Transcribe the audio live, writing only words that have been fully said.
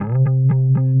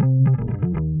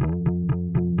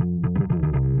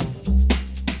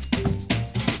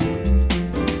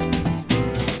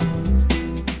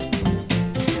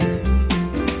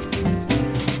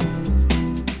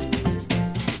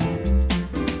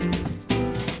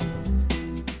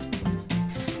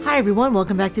Hi everyone,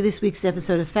 welcome back to this week's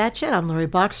episode of Fat Chat. I'm Lori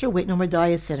Boxer, Weight No More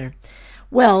Diet Center.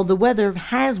 Well, the weather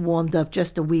has warmed up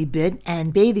just a wee bit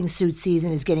and bathing suit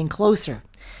season is getting closer.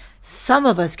 Some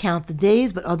of us count the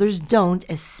days, but others don't,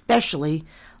 especially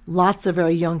lots of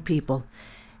very young people.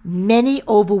 Many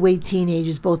overweight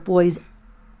teenagers, both boys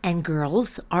and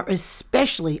girls, are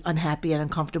especially unhappy and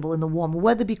uncomfortable in the warmer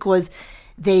weather because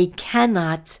they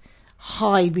cannot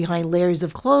hide behind layers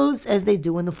of clothes as they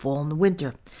do in the fall and the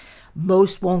winter.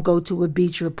 Most won't go to a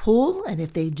beach or pool, and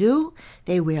if they do,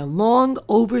 they wear long,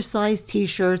 oversized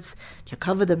t-shirts to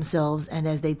cover themselves, and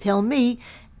as they tell me,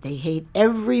 they hate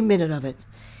every minute of it.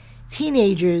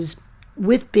 Teenagers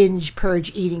with binge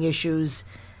purge eating issues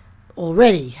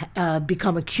already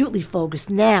become acutely focused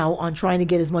now on trying to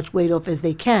get as much weight off as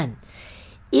they can.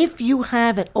 If you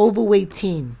have an overweight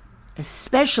teen,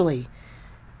 especially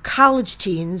college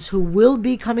teens who will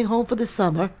be coming home for the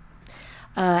summer,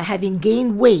 having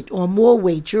gained weight or more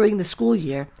weight during the school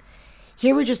year,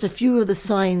 here are just a few of the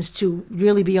signs to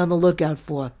really be on the lookout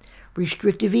for.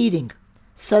 Restrictive eating,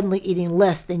 suddenly eating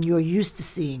less than you're used to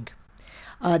seeing.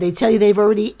 They tell you they've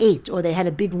already ate, or they had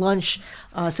a big lunch,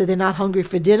 so they're not hungry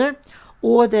for dinner,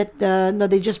 or that no,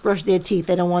 they just brushed their teeth.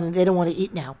 They don't want to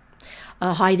eat now.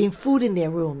 Hiding food in their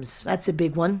rooms, that's a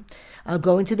big one.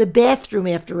 Going to the bathroom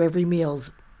after every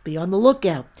meals. Be on the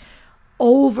lookout.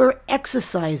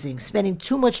 Over-exercising, spending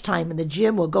too much time in the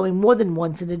gym or going more than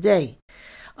once in a day.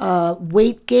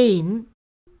 Weight gain,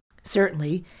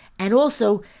 certainly, and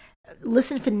also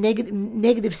listen for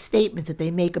negative statements that they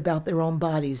make about their own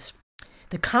bodies.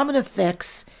 The common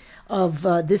effects of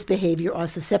this behavior are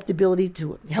susceptibility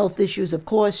to health issues, of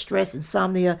course, stress,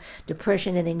 insomnia,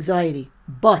 depression, and anxiety.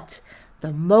 But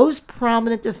the most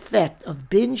prominent effect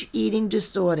of binge eating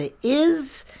disorder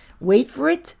is, wait for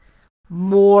it,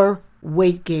 more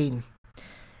weight gain.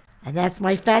 And that's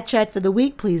my Fat Chat for the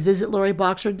week. Please visit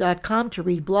LoriBoxer.com to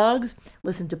read blogs,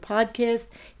 listen to podcasts,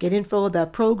 get info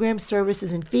about programs,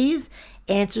 services, and fees,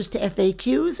 answers to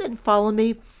FAQs, and follow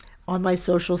me on my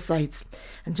social sites.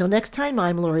 Until next time,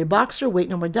 I'm Lori Boxer, Weight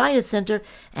No More Diet Center,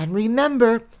 and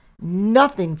remember,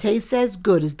 nothing tastes as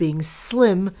good as being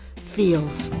slim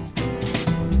feels.